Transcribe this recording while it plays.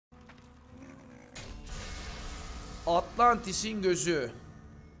Atlantis'in gözü.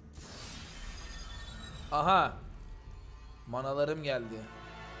 Aha. Manalarım geldi.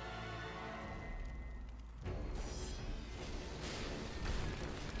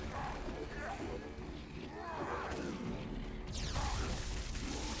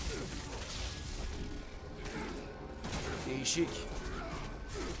 Değişik.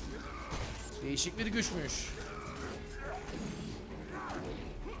 Değişik bir güçmüş.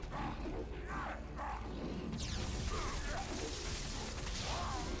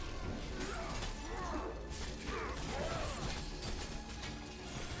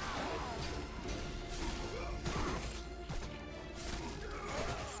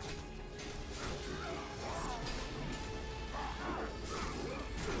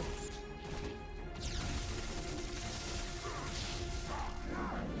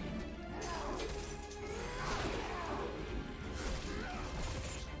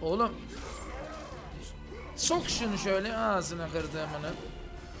 Oğlum. Sok şunu şöyle ağzına kırdığımını.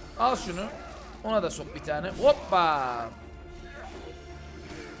 Al şunu. Ona da sok bir tane. Hoppa.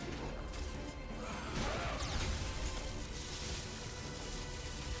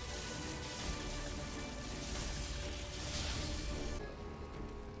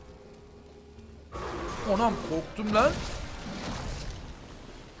 Anam korktum lan.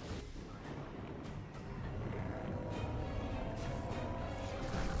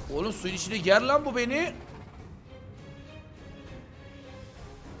 Oğlum suyun içine yer lan bu beni.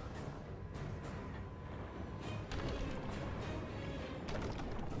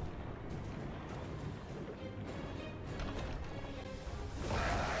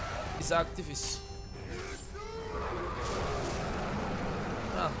 Biz aktifiz.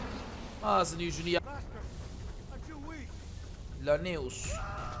 Al. Ağzını yüzünü yap. Laneus.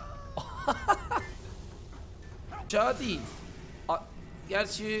 Bıçağı değil.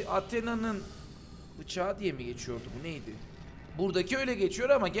 Gerçi Athena'nın bıçağı diye mi geçiyordu bu, neydi? Buradaki öyle geçiyor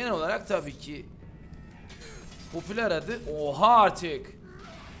ama genel olarak tabii ki popüler adı. Oha artık.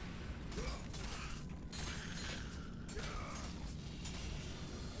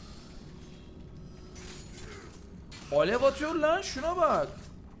 Alev atıyor lan, şuna bak.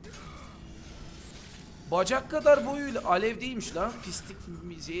 Bacak kadar boyuyla, alev değilmiş lan. Pislik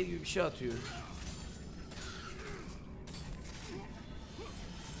zehir gibi bir şey atıyor.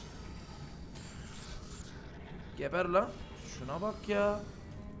 Geber lan. Şuna bak ya.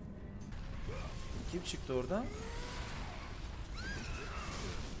 Kim çıktı oradan?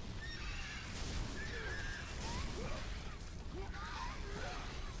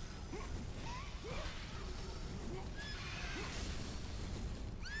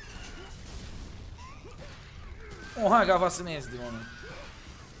 Oha, kafasını ezdim onu.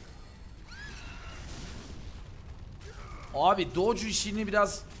 Abi dodge işini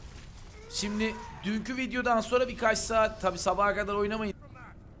biraz... Şimdi dünkü videodan sonra birkaç saat, tabi sabaha kadar oynamayın.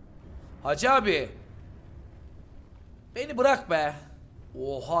 Hacı abi. Beni bırak be.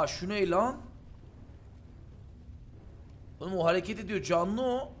 Oha, şu ne lan? Oğlum o hareket ediyor, canlı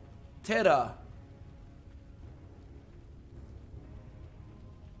o. THERA.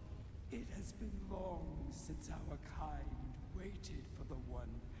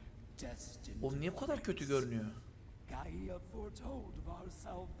 Oğlum niye bu kadar kötü görünüyor?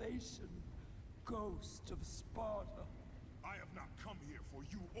 Ghost of Sparta. I have not come here for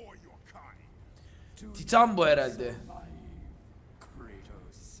you or your kind. Titan bu herhalde.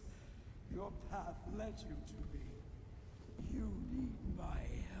 Kratos, your path led you to me. You need my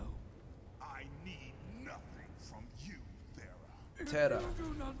help. I need nothing from you, THERA. If you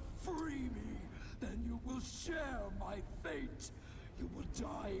do not free me, then you will share my fate. You will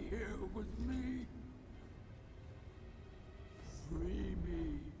die here with me. Free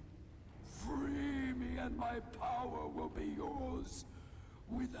me. Free me and my power will be yours.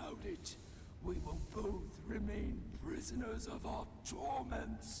 Without it, we will both remain prisoners of our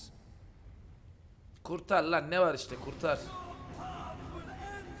torments. Kurtar lan, ne var işte, kurtar.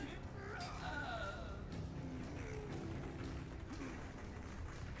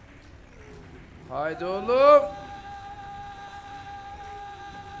 Haydi oğlum.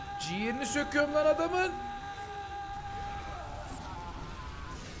 Ciğerini söküyorum lan adamın.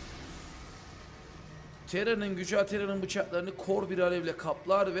 THERA'nın gücü Athena'nın bıçaklarını kor bir alevle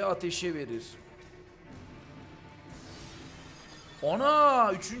kaplar ve ateşe verir.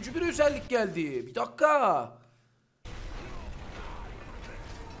 Ana! Üçüncü bir özellik geldi. Bir dakika.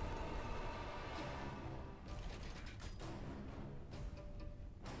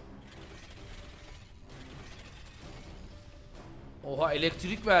 Oha,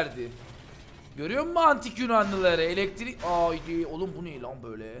 elektrik verdi. Görüyor musun antik Yunanlıları? Elektrik... Haydi oğlum, bu ne lan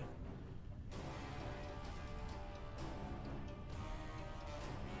böyle?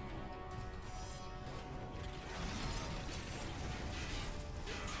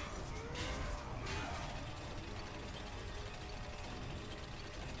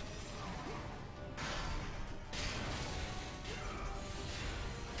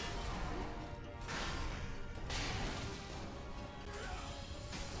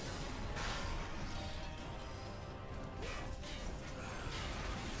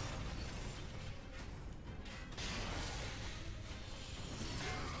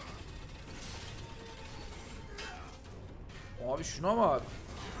 Abi şuna bak.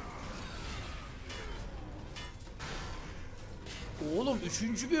 Oğlum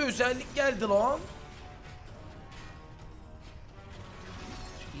 3. bir özellik geldi lan.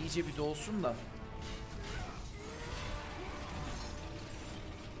 İyice bir dolsun da.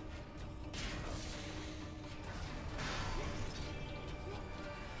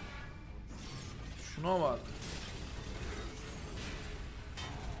 Şuna bak.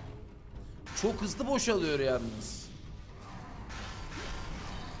 Çok hızlı boşalıyor yalnız.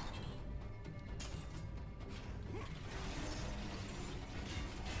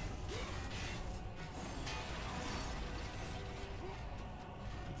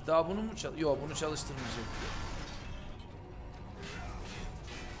 Daha bunu mu Yok, bunu çalıştırmayacak.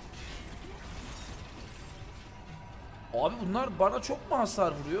 Abi bunlar bana çok mu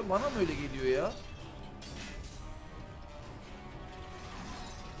hasar vuruyor? Bana mı öyle geliyor ya?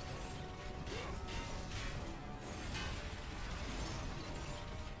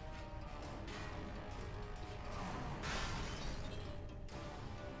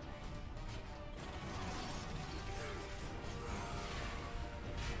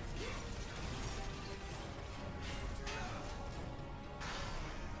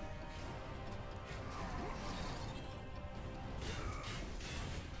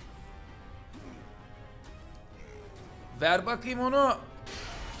 Ver bakayım onu.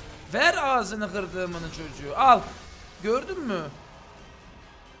 Ver ağzını kırdığımın çocuğu. Al. Gördün mü?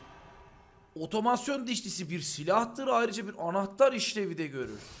 Otomasyon dişlisi bir silahtır. Ayrıca bir anahtar işlevi de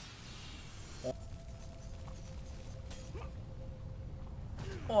görür.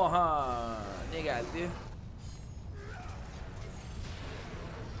 Oha. Ne geldi?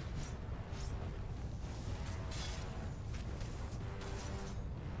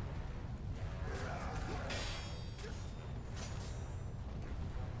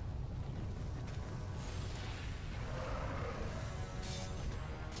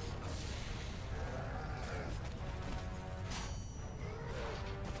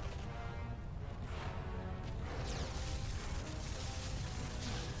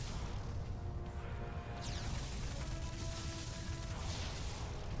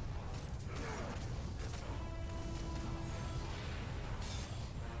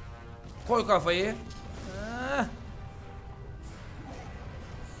 Koy kafayı. Heh.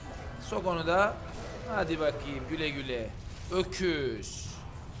 Sok onu da. Hadi bakayım güle güle. Öküz.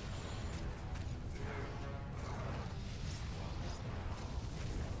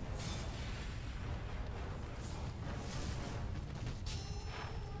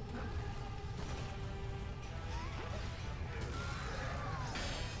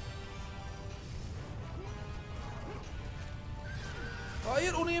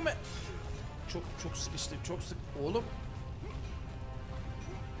 Hayır onu yeme. Çok sıkıştı. Çok sık. Oğlum.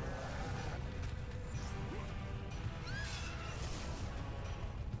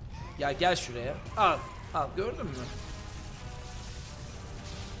 Ya gel şuraya. Al. Al. Gördün mü?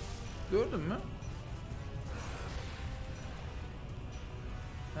 Gördün mü?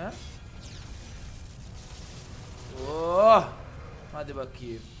 He? Oh. Hadi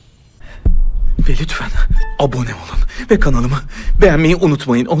bakayım. Ve lütfen abone olun ve kanalımı beğenmeyi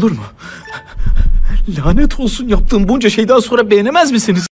unutmayın, olur mu? Lanet olsun, yaptığım bunca şeyden sonra beğenemez misiniz?